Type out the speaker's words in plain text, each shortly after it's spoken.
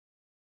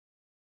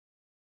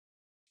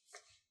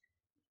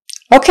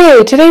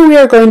Okay, today we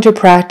are going to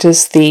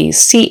practice the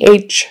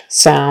CH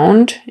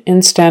sound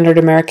in Standard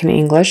American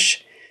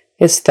English.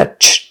 It's the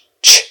ch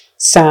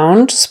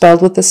sound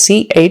spelled with the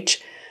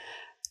CH.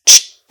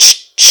 Ch,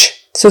 ch,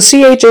 ch. So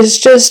CH is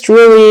just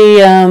really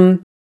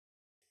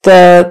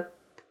the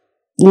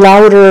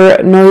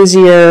louder,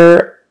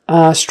 noisier,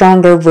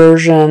 stronger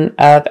version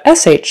of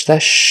SH, the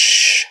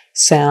sh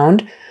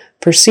sound.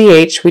 For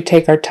CH, we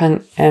take our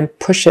tongue and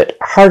push it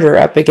harder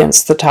up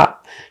against the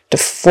top to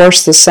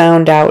force the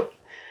sound out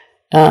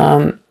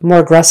more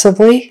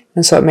aggressively,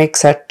 and so it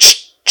makes a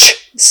ch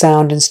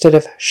sound instead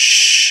of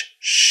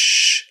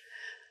sh.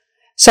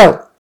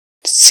 So,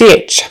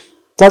 CH.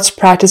 Let's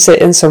practice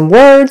it in some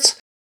words.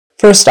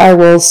 First, I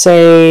will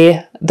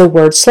say the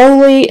word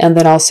slowly, and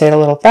then I'll say it a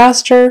little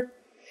faster,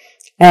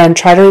 and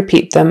try to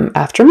repeat them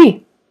after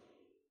me.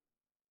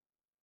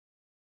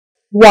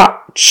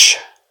 Watch.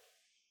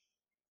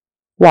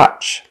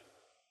 Watch.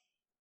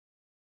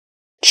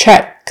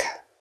 Check.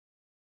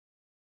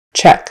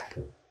 Check.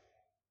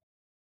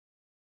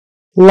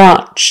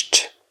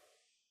 Launched.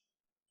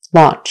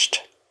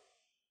 Launched.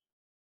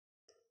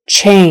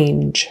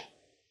 Change.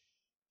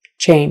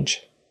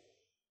 Change.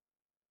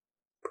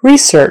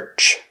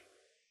 Research.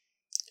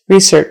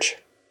 Research.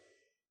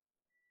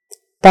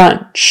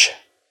 Bunch.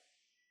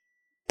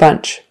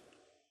 Bunch.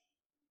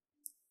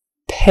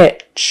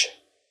 Pitch.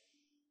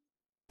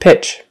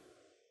 Pitch.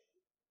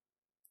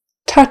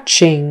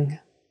 Touching.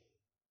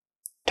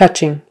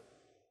 Touching.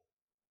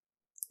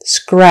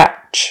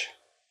 Scratch.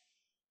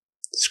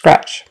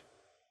 Scratch.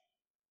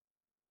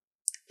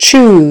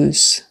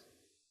 Choose.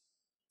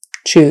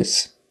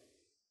 Choose.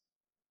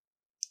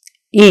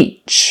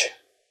 Each.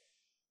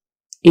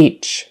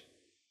 Each.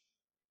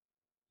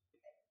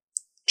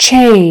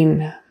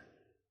 Chain.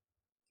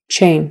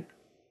 Chain.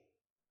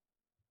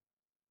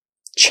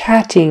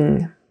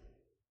 Chatting.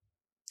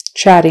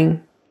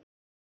 Chatting.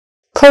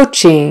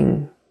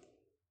 Coaching.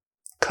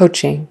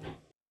 Coaching.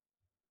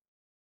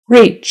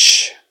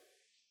 Reach.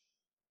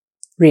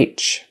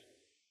 Reach.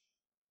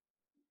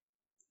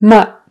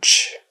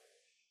 Much.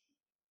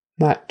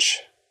 Much.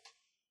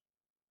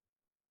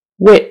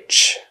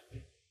 Which.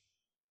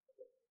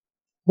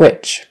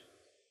 Which.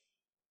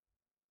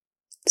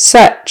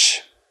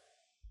 Such.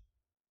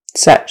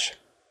 Such.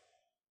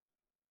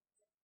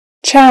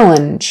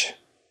 Challenge.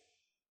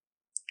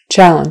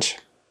 Challenge.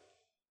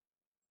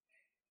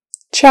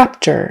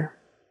 Chapter.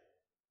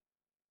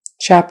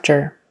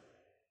 Chapter.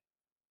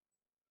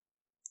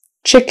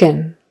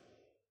 Chicken.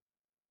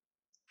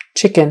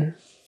 Chicken.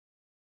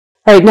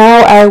 All right,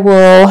 now I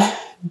will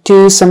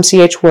do some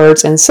CH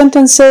words and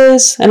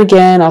sentences, and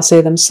again, I'll say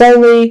them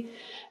slowly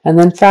and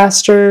then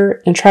faster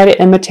and try to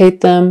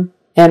imitate them,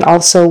 and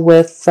also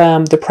with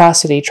the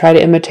prosody, try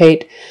to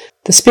imitate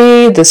the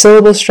speed, the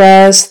syllable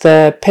stress,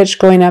 the pitch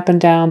going up and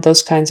down,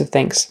 those kinds of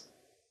things.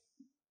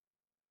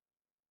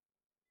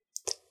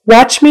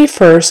 Watch me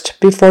first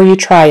before you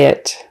try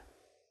it.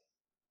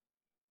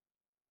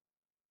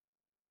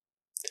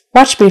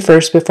 Watch me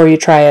first before you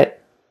try it.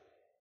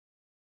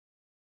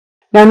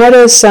 Now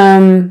notice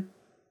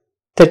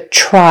the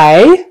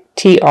try,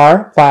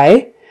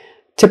 T-R-Y,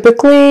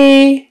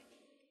 typically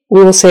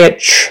we will say it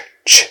ch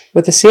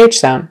with a CH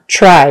sound.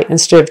 Try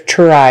instead of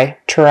try.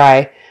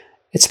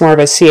 It's more of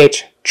a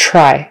CH.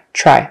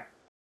 Try.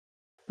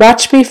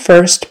 Watch me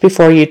first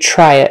before you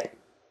try it.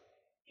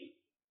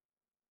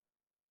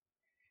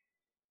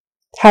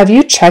 Have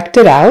you checked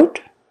it out?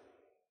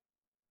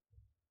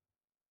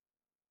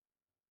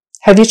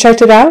 Have you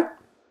checked it out?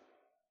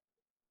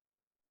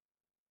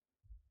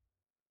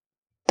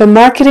 The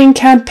marketing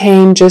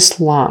campaign just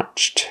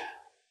launched.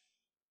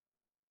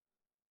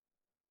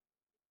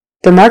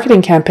 The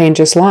marketing campaign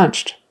just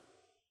launched.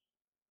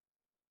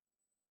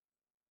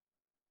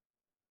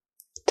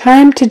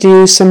 Time to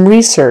do some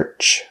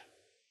research.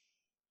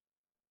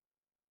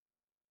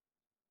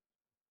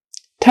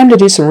 Time to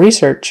do some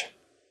research.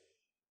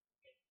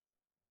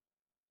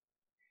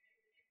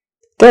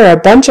 There are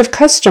a bunch of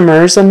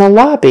customers in the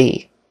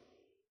lobby.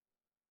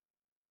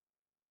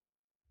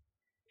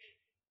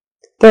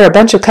 There are a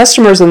bunch of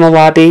customers in the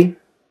lobby.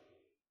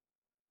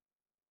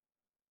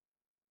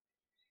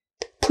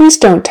 Please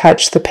don't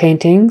touch the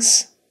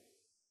paintings.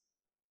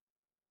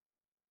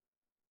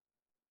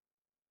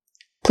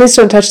 Please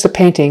don't touch the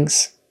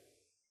paintings.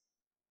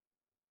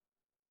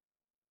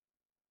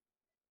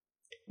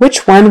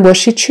 Which one will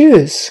she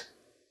choose?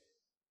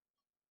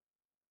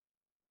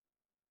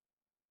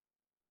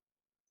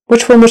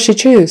 Which one will she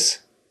choose?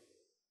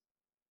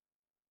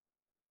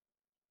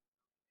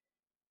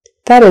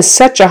 That is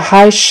such a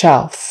high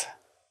shelf.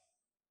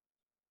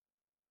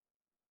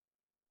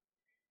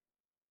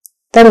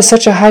 That is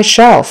such a high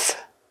shelf.